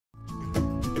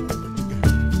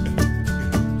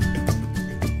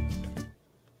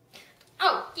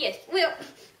yes, well,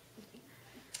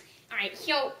 alright,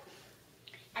 so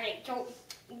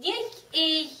this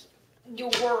is the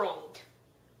world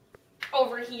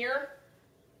over here,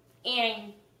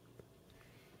 and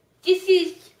this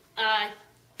is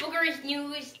Boogers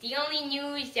News, the only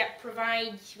news that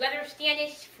provides weather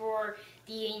status for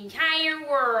the entire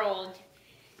world.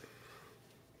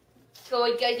 So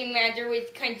it doesn't matter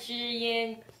which country you're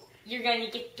in, you're gonna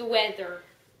get the weather.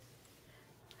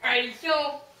 Alright,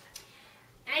 so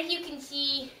as you can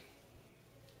see,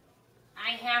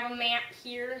 I have a map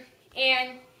here,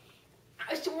 and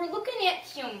so we're looking at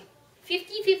some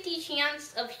 50-50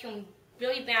 chance of some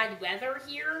really bad weather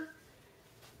here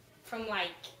from like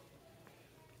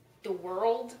the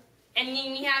world, and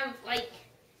then we have like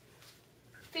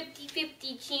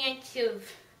 50-50 chance of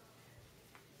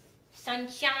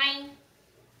sunshine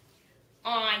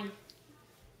on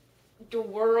the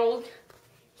world.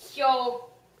 So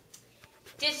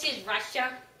this is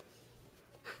Russia,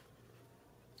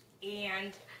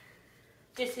 and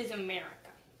this is America,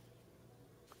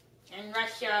 and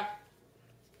Russia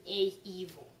is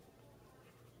evil.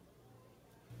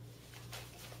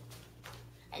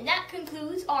 And that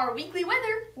concludes our weekly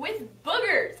weather with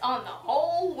boogers on the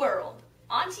whole world.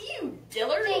 On to you,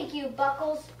 Dillard. Thank you,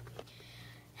 Buckles.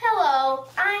 Hello,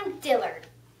 I'm Dillard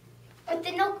with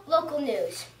the local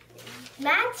news.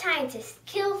 Mad scientists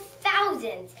kill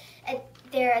thousands at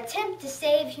their attempt to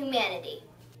save humanity.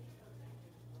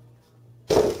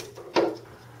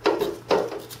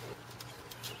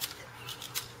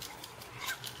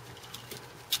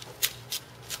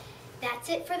 That's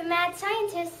it for the mad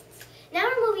scientists. Now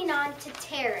we're moving on to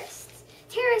terrorists.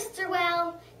 Terrorists are,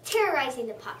 well, terrorizing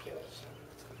the population.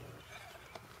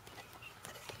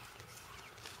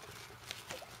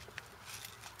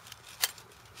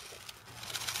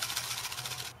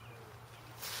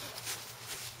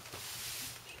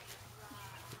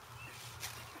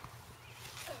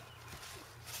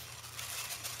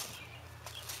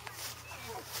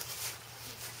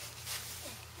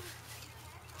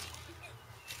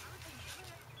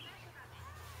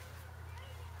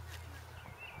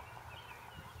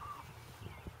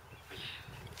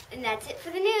 And that's it for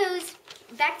the news.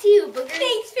 Back to you, Boogers.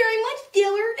 Thanks very much,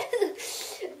 Dillard.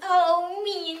 Oh,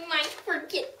 me and my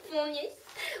forgetfulness.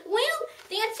 Well,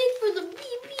 that's it for the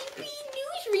BBP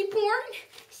News Report.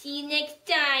 See you next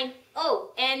time.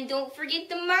 Oh, and don't forget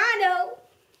the motto.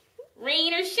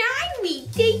 Rain or shine, we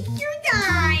take your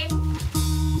time.